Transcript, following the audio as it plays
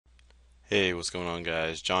Hey, what's going on,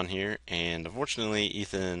 guys? John here, and unfortunately,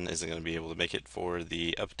 Ethan isn't going to be able to make it for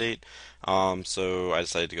the update. So I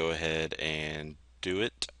decided to go ahead and do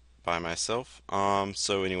it by myself.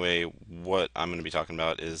 So anyway, what I'm going to be talking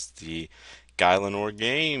about is the Geilenor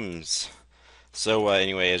Games. So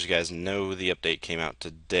anyway, as you guys know, the update came out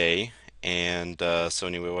today, and so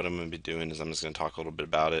anyway, what I'm going to be doing is I'm just going to talk a little bit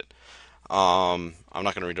about it. I'm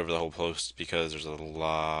not going to read over the whole post because there's a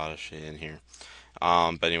lot of shit in here.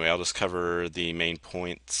 But anyway, I'll just cover the main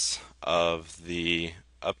points of the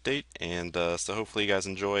update, and so hopefully you guys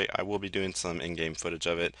enjoy. I will be doing some in-game footage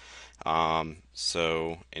of it.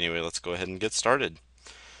 So anyway, let's go ahead and get started.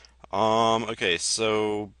 Okay,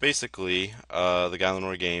 so basically, the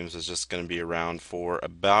Geilenor Games is just going to be around for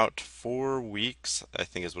about 4 weeks, I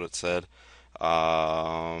think is what it said.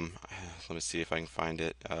 Let me see if I can find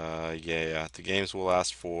it. Yeah, the games will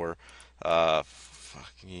last for,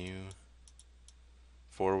 fuck you,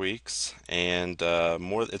 4 weeks, and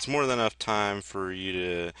it's more than enough time for you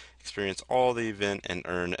to experience all the event and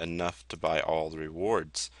earn enough to buy all the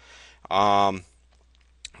rewards. Um,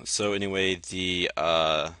 so anyway, the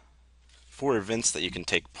four events that you can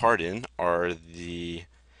take part in are the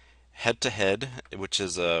head-to-head, which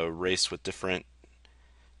is a race with different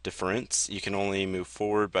difference. You can only move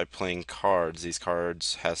forward by playing cards. These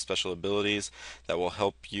cards have special abilities that will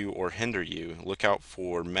help you or hinder you. Look out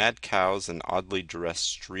for mad cows and oddly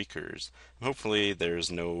dressed streakers. Hopefully, there's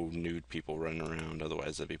no nude people running around,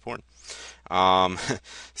 otherwise, that'd be porn. Um,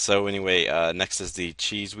 so anyway, next is the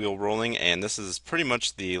cheese wheel rolling, and this is pretty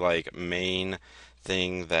much the like main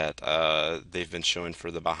thing that they've been showing for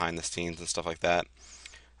the behind the scenes and stuff like that.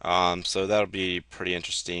 So that'll be pretty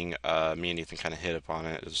interesting. Me and Ethan kind of hit upon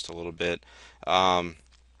it just a little bit. Um,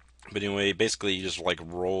 but anyway, basically you just like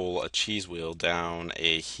roll a cheese wheel down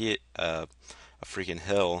a freaking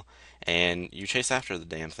hill, and you chase after the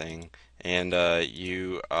damn thing, and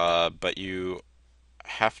but you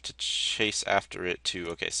have to chase after it to.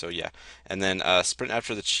 Okay, so yeah, and then sprint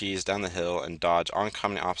after the cheese down the hill and dodge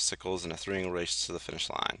oncoming obstacles in a thrilling race to the finish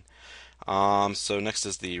line. So next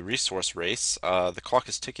is the resource race. The clock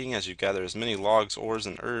is ticking as you gather as many logs, ores,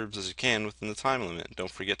 and herbs as you can within the time limit.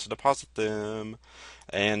 Don't forget to deposit them.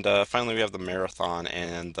 And finally, we have the marathon.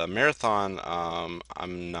 And the marathon,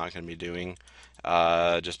 I'm not going to be doing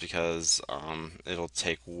just because it'll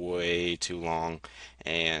take way too long.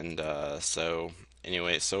 And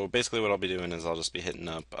anyway, so basically, what I'll be doing is I'll just be hitting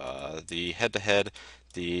up the head to head,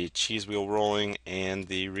 the cheese wheel rolling, and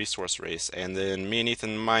the resource race. And then me and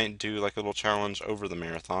Ethan might do like a little challenge over the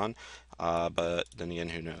marathon, but then again,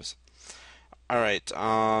 who knows? All right,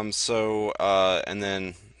 and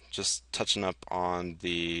then just touching up on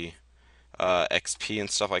the XP and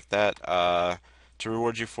stuff like that. To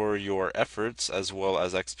reward you for your efforts as well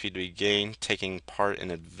as XP to be gained, taking part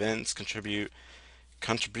in events,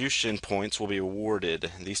 contribution points will be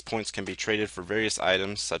awarded. These points can be traded for various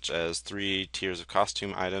items, such as 3 tiers of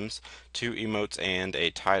costume items, 2 emotes, and a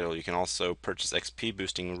title. You can also purchase XP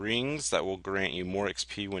boosting rings that will grant you more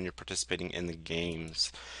XP when you're participating in the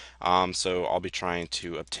games. So I'll be trying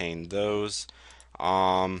to obtain those.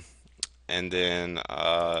 Um, and then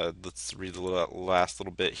let's read the last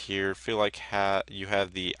little bit here. Feel like you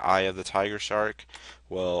have the eye of the tiger shark?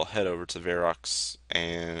 Well, head over to the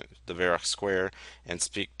Varrock Square and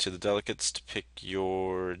speak to the delegates to pick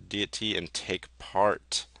your deity and take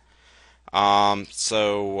part.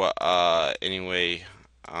 Anyway,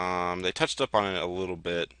 they touched up on it a little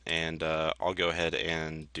bit, and I'll go ahead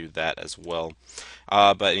and do that as well.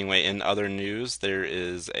 But anyway, in other news, there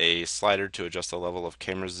is a slider to adjust the level of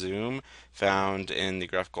camera zoom found in the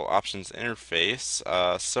graphical options interface.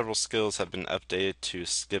 Several skills have been updated to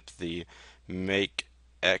skip the make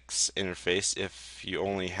X interface if you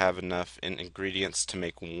only have enough ingredients to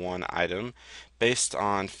make one item. Based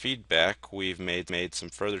on feedback, we've made some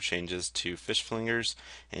further changes to fish flingers,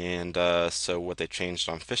 and so what they changed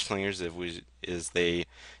on fish flingers is they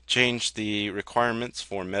changed the requirements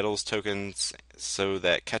for metals tokens so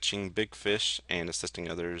that catching big fish and assisting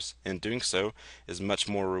others in doing so is much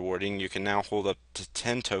more rewarding. You can now hold up to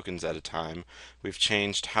 10 tokens at a time. We've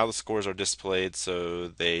changed how the scores are displayed so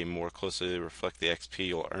they more closely reflect the XP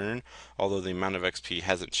you'll earn, although the amount of XP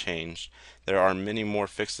hasn't changed. There are many more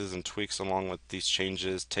fixes and tweaks along with these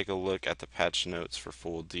changes. Take a look at the patch notes for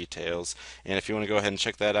full details. And if you want to go ahead and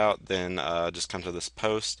check that out, then just come to this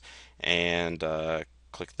post and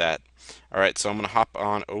click that. Alright, so I'm going to hop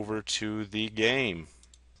on over to the game.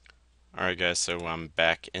 Alright guys, so I'm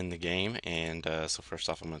back in the game, and so first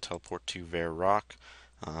off I'm going to teleport to Varrock.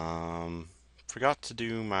 Forgot to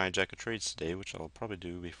do my Jack of Trades today, which I'll probably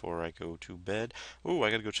do before I go to bed. Oh, I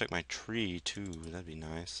gotta go check my tree too, that'd be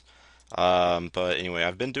nice. But anyway,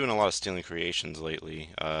 I've been doing a lot of stealing creations lately,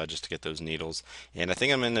 just to get those needles, and I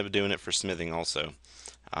think I'm gonna end up doing it for smithing also.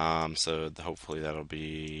 Hopefully that'll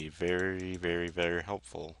be very, very, very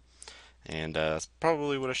helpful. And that's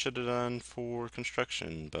probably what I should have done for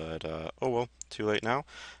construction, but oh well, too late now.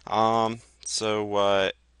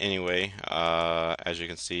 Anyway, as you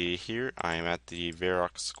can see here, I am at the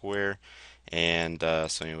Varrock Square, and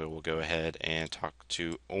anyway, we'll go ahead and talk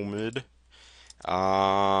to Omid.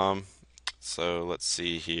 Um, let's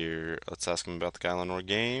see here. Let's ask him about the Geilenor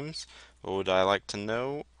Games. What would I like to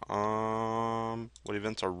know? What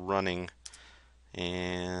events are running?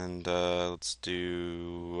 And let's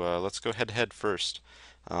go head to head first.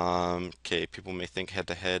 Okay, people may think head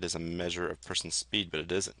to head is a measure of person's speed, but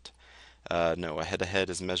it isn't. No, a head to head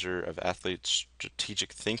is a measure of athletes'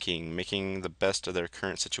 strategic thinking, making the best of their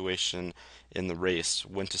current situation in the race.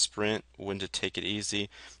 When to sprint, when to take it easy,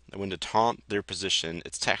 when to taunt their position.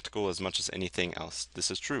 It's tactical as much as anything else.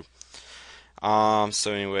 This is true. Let's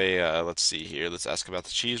see here. Let's ask about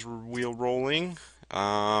the cheese wheel rolling.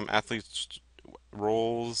 Athletes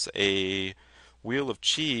rolls a wheel of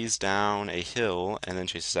cheese down a hill and then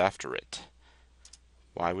chases after it.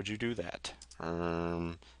 Why would you do that?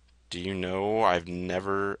 Do you know? I've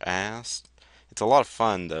never asked. It's a lot of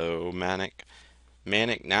fun though, manic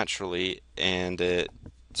naturally, and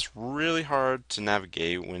it's really hard to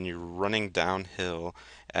navigate when you're running downhill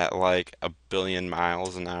at like a billion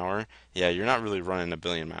miles an hour. Yeah, you're not really running a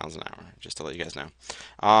billion miles an hour, just to let you guys know.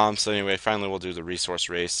 Finally, we'll do the resource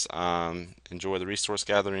race. Enjoy the resource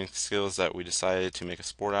gathering skills that we decided to make a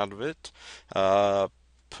sport out of it. Uh,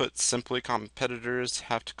 Put simply, competitors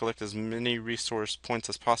have to collect as many resource points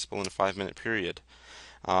as possible in a 5 minute period.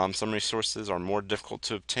 Some resources are more difficult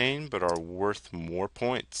to obtain but are worth more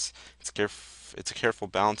points. It's a careful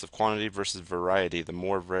balance of quantity versus variety. The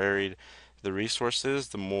more varied the resources,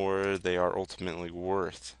 the more they are ultimately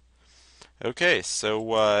worth. Okay,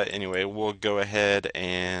 anyway, we'll go ahead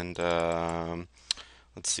and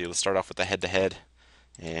let's see. Let's start off with the head-to-head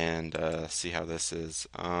and see how this is.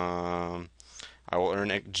 I will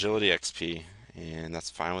earn agility XP, and that's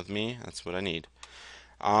fine with me. That's what I need.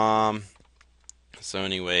 Um,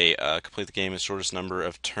 Complete the game in shortest number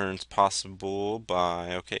of turns possible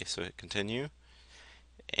by. Okay, so hit continue.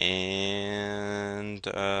 And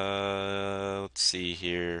let's see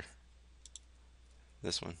here.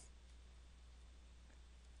 This one.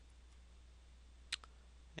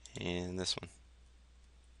 And this one.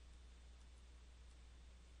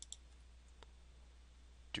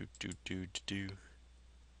 Do, do, do, do, do.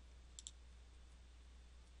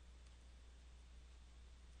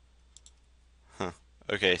 Huh.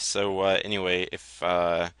 Okay, anyway, if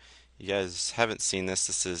you guys haven't seen this,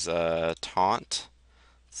 this is Taunt.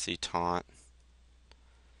 Let's see, Taunt.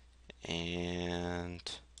 And.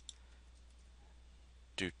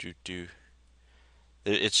 Do, do, do.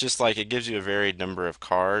 It's just like it gives you a varied number of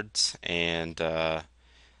cards, and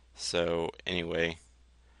anyway,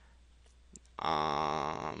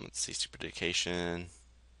 let's see, super dedication,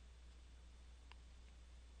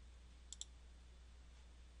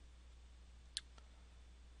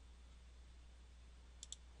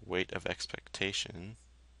 weight of expectation.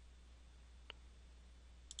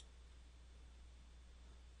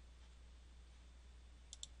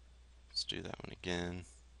 Let's do that one again.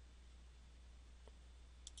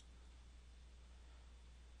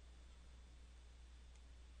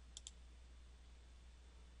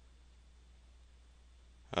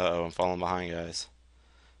 Uh-oh, I'm falling behind, guys.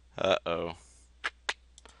 Uh-oh.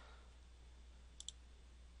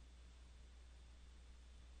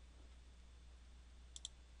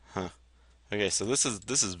 Huh. Okay, so this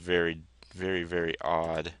is very, very, very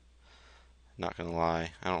odd. Not gonna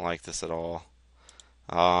lie, I don't like this at all.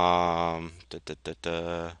 Da, da, da,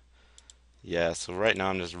 da. Yeah, so right now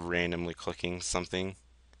I'm just randomly clicking something,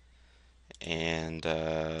 and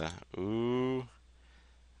ooh,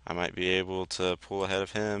 I might be able to pull ahead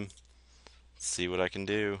of him. See what I can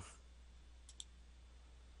do.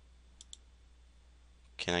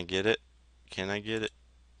 Can I get it? Can I get it?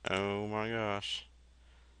 Oh my gosh.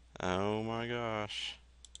 Oh my gosh.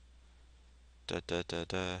 Da da da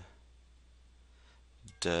da.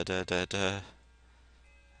 Da da da da.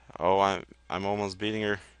 Oh, I'm almost beating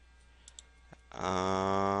her.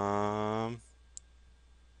 Um.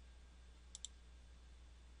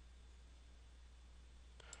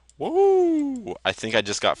 Woo! I think I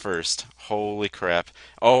just got first. Holy crap.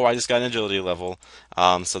 Oh, I just got an agility level.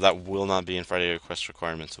 So that will not be in Friday Quest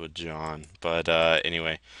requirements with John. But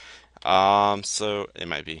anyway. So it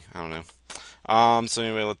might be. I don't know.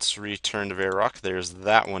 Let's return to Varrock. There's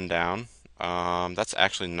that one down. That's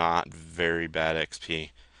actually not very bad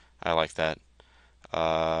XP. I like that.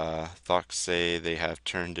 Thoughts say they have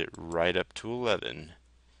turned it right up to 11.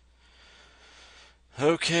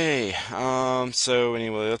 Okay, so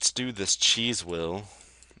anyway, let's do this cheese wheel.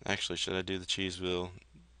 Actually, should I do the cheese wheel?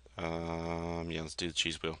 Yeah, let's do the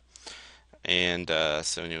cheese wheel. And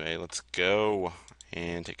so anyway, let's go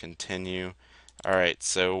and to continue. All right,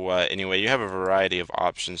 so anyway, you have a variety of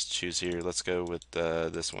options to choose here. Let's go with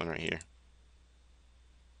this one right here.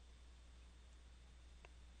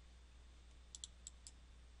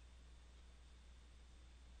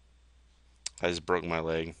 I just broke my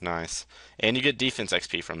leg. Nice. And you get defense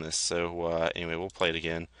XP from this. So anyway, we'll play it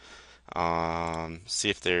again.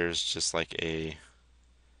 See if there's just like a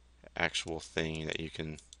actual thing that you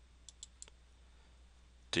can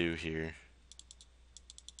do here.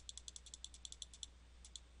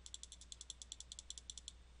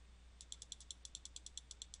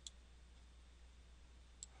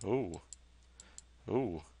 Oh,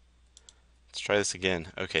 oh. Let's try this again.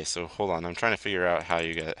 Okay, so hold on. I'm trying to figure out how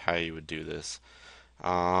you would do this.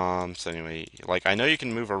 So anyway, like I know you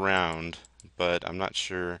can move around, but I'm not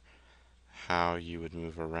sure how you would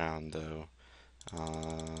move around though.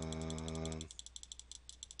 Um,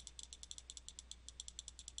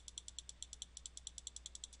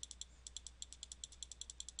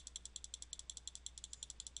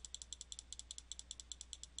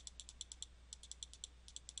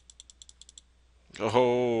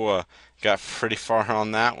 oh, got pretty far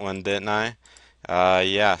on that one, didn't I?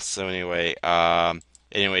 Yeah. So anyway,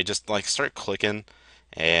 anyway, just like start clicking,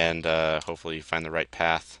 and hopefully you find the right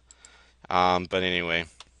path. But anyway,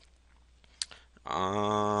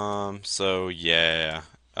 so yeah,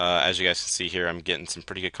 as you guys can see here, I'm getting some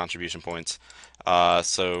pretty good contribution points.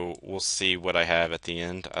 So we'll see what I have at the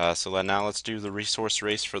end. Now let's do the resource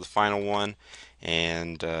race for the final one.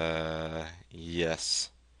 And yes,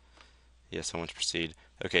 yes, I want to proceed.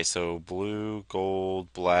 Okay, so blue,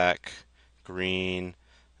 gold, black, green,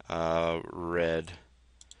 red.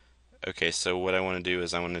 Okay, so what I want to do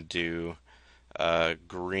is I want to do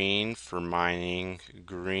green for mining,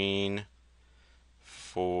 green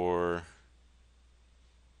for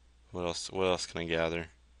what else? What else can I gather?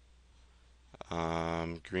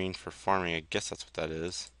 Green for farming. I guess that's what that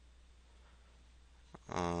is.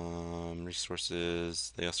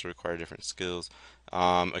 Resources. They also require different skills.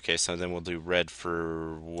 Okay, so then we'll do red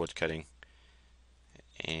for wood cutting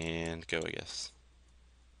and go, I guess.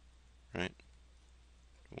 Right?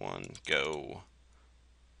 One, go.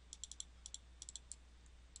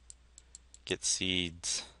 Get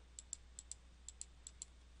seeds.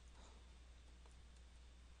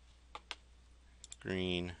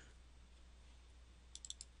 Green,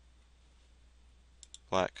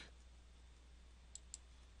 black,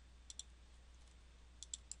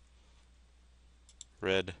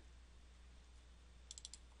 red,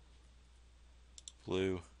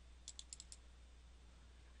 blue,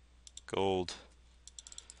 gold.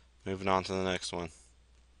 Moving on to the next one.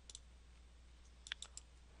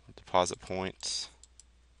 Deposit points.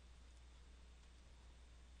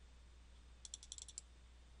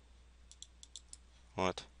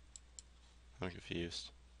 What? I'm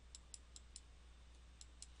confused.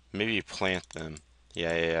 Maybe you plant them.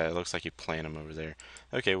 Yeah, yeah, yeah. It looks like you plant them over there.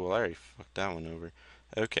 Okay, well, I already fucked that one over.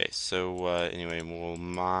 Okay, so anyway, we'll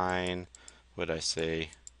mine. What would I say?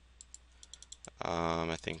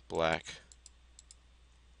 I think black.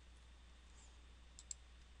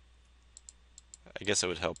 I guess it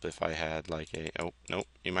would help if I had like a. Oh, nope.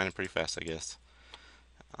 You mine it pretty fast, I guess.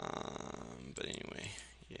 But anyway,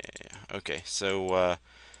 yeah. Okay, so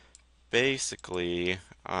basically,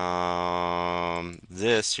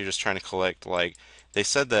 this you're just trying to collect like they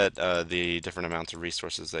said that the different amounts of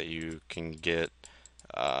resources that you can get,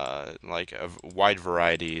 like a wide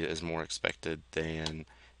variety is more expected than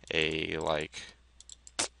a like,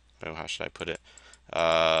 oh, how should I put it?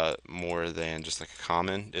 More than just like a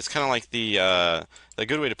common. It's kind of like the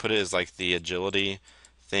good way to put it is like the agility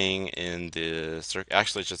thing in the circus.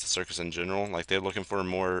 Actually, it's just the circus in general. Like they're looking for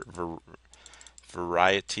more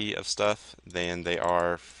variety of stuff than they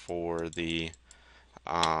are for the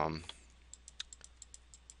um,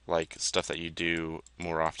 like stuff that you do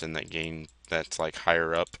more often that gain that's like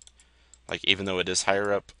higher up. Like even though it is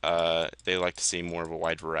higher up, they like to see more of a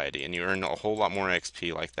wide variety, and you earn a whole lot more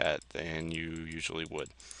XP like that than you usually would.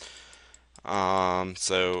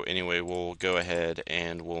 So anyway, we'll go ahead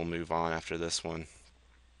and we'll move on after this one,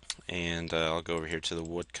 and I'll go over here to the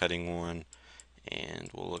wood cutting one, and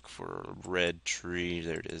we'll look for a red tree.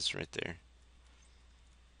 There it is, right there.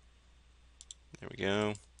 There we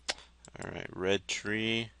go. All right, red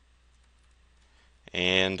tree.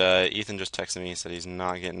 And Ethan just texted me. He said he's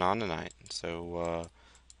not getting on tonight. So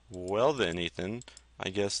Well then, Ethan, I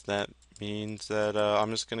guess that means that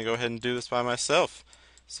I'm just gonna go ahead and do this by myself.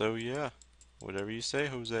 So yeah, whatever you say,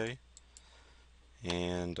 Jose.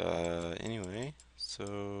 And anyway,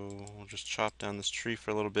 so we'll just chop down this tree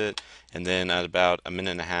for a little bit, and then at about a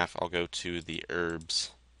minute and a half, I'll go to the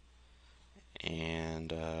herbs,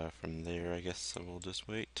 and from there, I guess I will just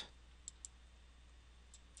wait.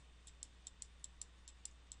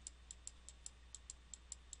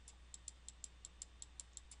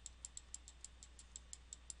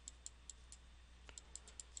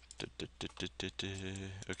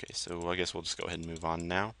 Okay, so I guess we'll just go ahead and move on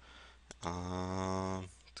now.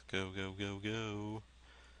 Let's go, go, go, go.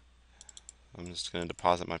 I'm just gonna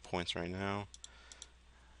deposit my points right now.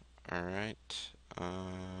 All right.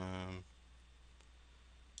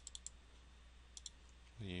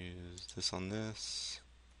 Use this on this.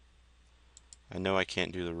 I know I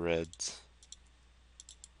can't do the reds.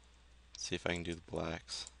 Let's see if I can do the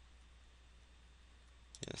blacks.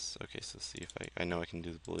 Yes. Okay. So see if I know I can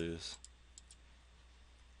do the blues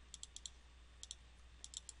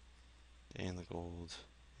and the gold,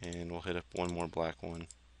 and we'll hit up one more black one.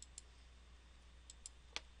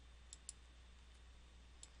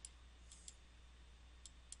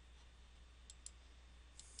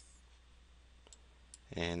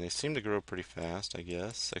 And they seem to grow pretty fast, I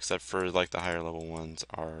guess, except for like the higher level ones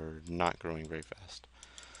are not growing very fast.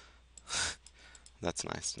 That's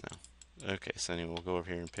nice to know. Okay, so anyway, we'll go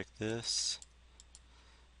over here and pick this.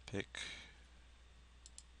 Pick.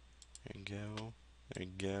 There you go. There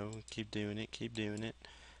you go. Keep doing it. Keep doing it.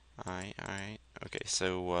 Alright, alright. Okay,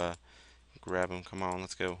 so grab them. Come on,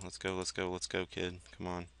 let's go. Let's go. Let's go. Let's go, kid. Come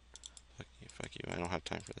on. Fuck you. Fuck you. I don't have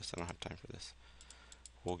time for this. I don't have time for this.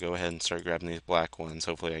 We'll go ahead and start grabbing these black ones.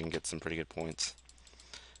 Hopefully, I can get some pretty good points.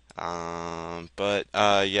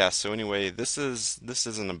 Yeah. So anyway, this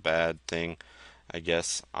isn't a bad thing, I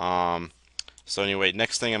guess. So anyway,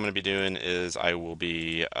 next thing I'm going to be doing is I will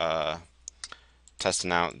be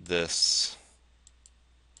testing out this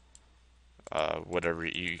whatever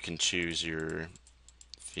you can choose your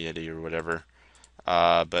deity or whatever.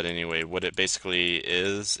 But anyway, what it basically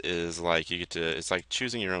is like you get to it's like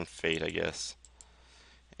choosing your own fate, I guess.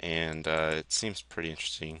 And it seems pretty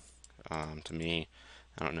interesting to me.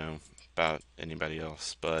 I don't know about anybody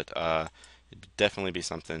else, but it'd definitely be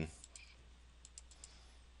something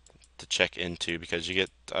to check into because you get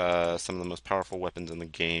some of the most powerful weapons in the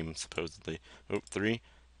game, supposedly. Oh, three,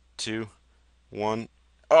 two, one.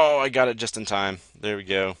 Oh, I got it just in time. There we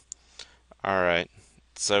go. All right.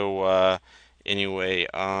 So anyway,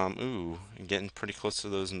 ooh, getting pretty close to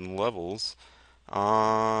those levels.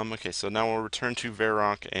 Okay, so now we'll return to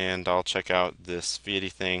Varrock and I'll check out this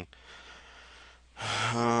Viety thing.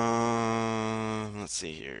 Let's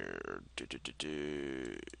see here.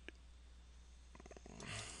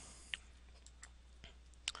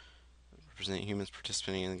 Represent humans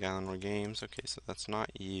participating in the Geilenor Games. Okay, so that's not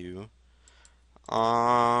you.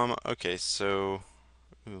 Okay, so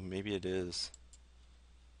ooh, maybe it is.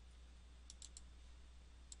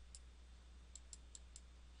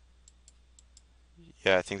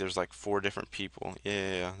 Yeah, I think there's like four different people.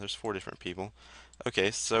 Yeah, there's four different people. Okay,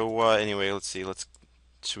 so anyway, let's see.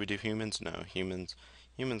 Should we do humans? No, humans.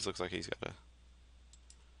 Humans looks like he's got a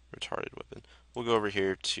retarded weapon. We'll go over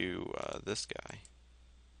here to this guy,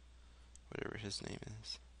 whatever his name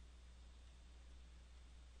is.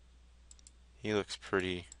 He looks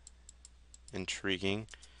pretty intriguing.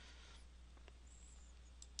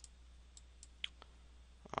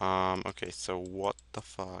 Okay, so what the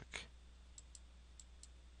fuck?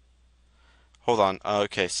 Hold on.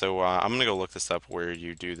 Okay, so I'm gonna go look this up where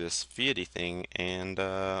you do this Fiat thing, and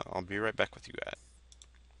I'll be right back with you guys.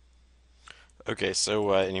 Okay,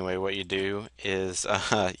 so anyway, what you do is,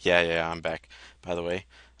 yeah, I'm back, by the way.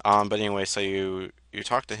 But anyway, so you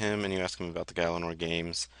talk to him and you ask him about the Geilenor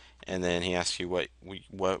games, and then he asks you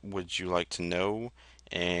what would you like to know,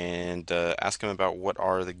 and ask him about what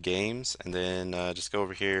are the games, and then just go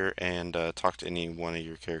over here and talk to any one of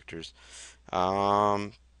your characters.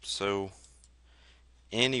 So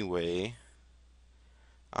anyway,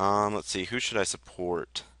 let's see, who should I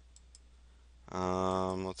support?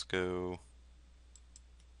 Let's go.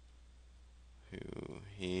 Who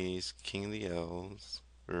he's king of the elves,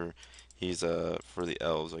 or he's for the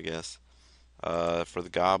elves, I guess. For the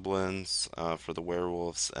goblins, for the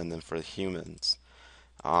werewolves, and then for the humans.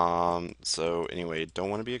 So anyway, don't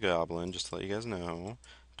want to be a goblin, just to let you guys know.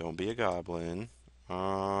 Don't be a goblin.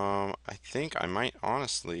 I think I might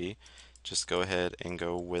honestly just go ahead and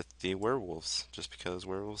go with the werewolves, just because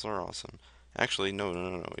werewolves are awesome. Actually,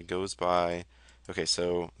 no. It goes by. Okay,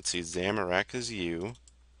 so let's see. Zamorak is you.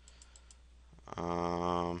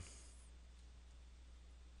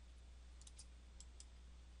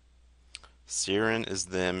 Siren is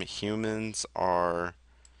them.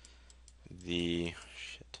 The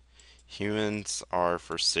shit. Humans are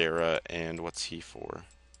for Sarah, and what's he for?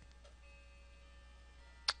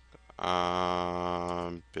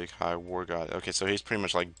 Big High War God. Okay, so he's pretty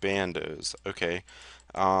much like Bandos. Okay.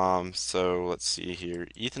 So let's see here.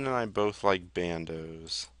 Ethan and I both like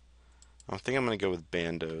Bandos. I think I'm gonna go with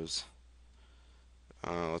Bandos.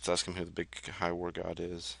 Let's ask him who the Big High War God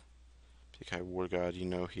is. Big High War God, you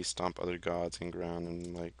know he stomp other gods in ground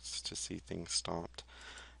and likes to see things stomped.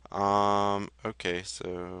 Okay,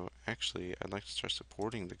 so actually, I'd like to start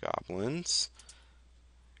supporting the goblins.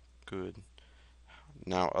 Good.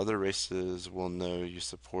 Now other races will know you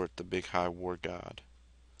support the Big High War God.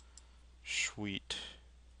 Sweet.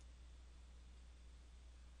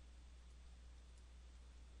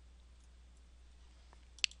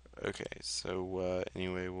 Okay, so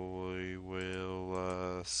anyway, we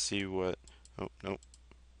will see what. Oh, nope.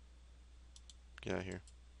 Get out of here.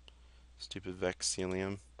 Stupid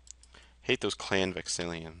Vexillium. Hate those clan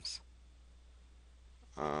Vexilliums.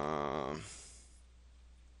 Um,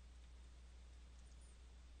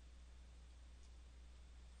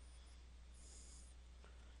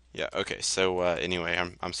 yeah, okay, so anyway,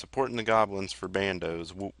 I'm supporting the goblins for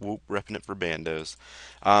bandos. Whoop whoop, repping it for bandos.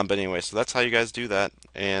 But anyway, so that's how you guys do that.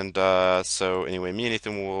 And so anyway, me and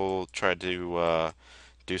Ethan will try to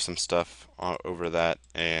do some stuff over that,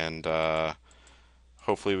 and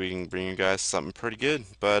hopefully we can bring you guys something pretty good.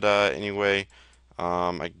 But anyway,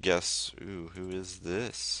 I guess. Ooh, who is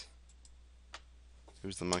this?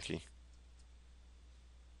 Who's the monkey?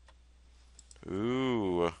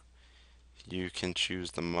 Ooh, you can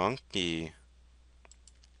choose the monkey.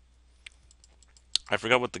 I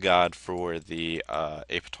forgot what the god for the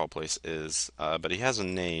Apatol place is, but he has a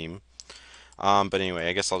name. But anyway,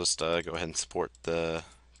 I guess I'll just go ahead and support the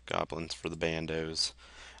goblins for the bandos.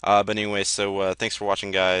 But anyway, so thanks for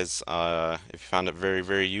watching, guys. If you found it very,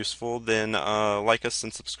 very useful, then like us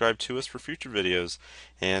and subscribe to us for future videos.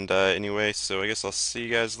 And anyway, so I guess I'll see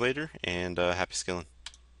you guys later, and happy skilling.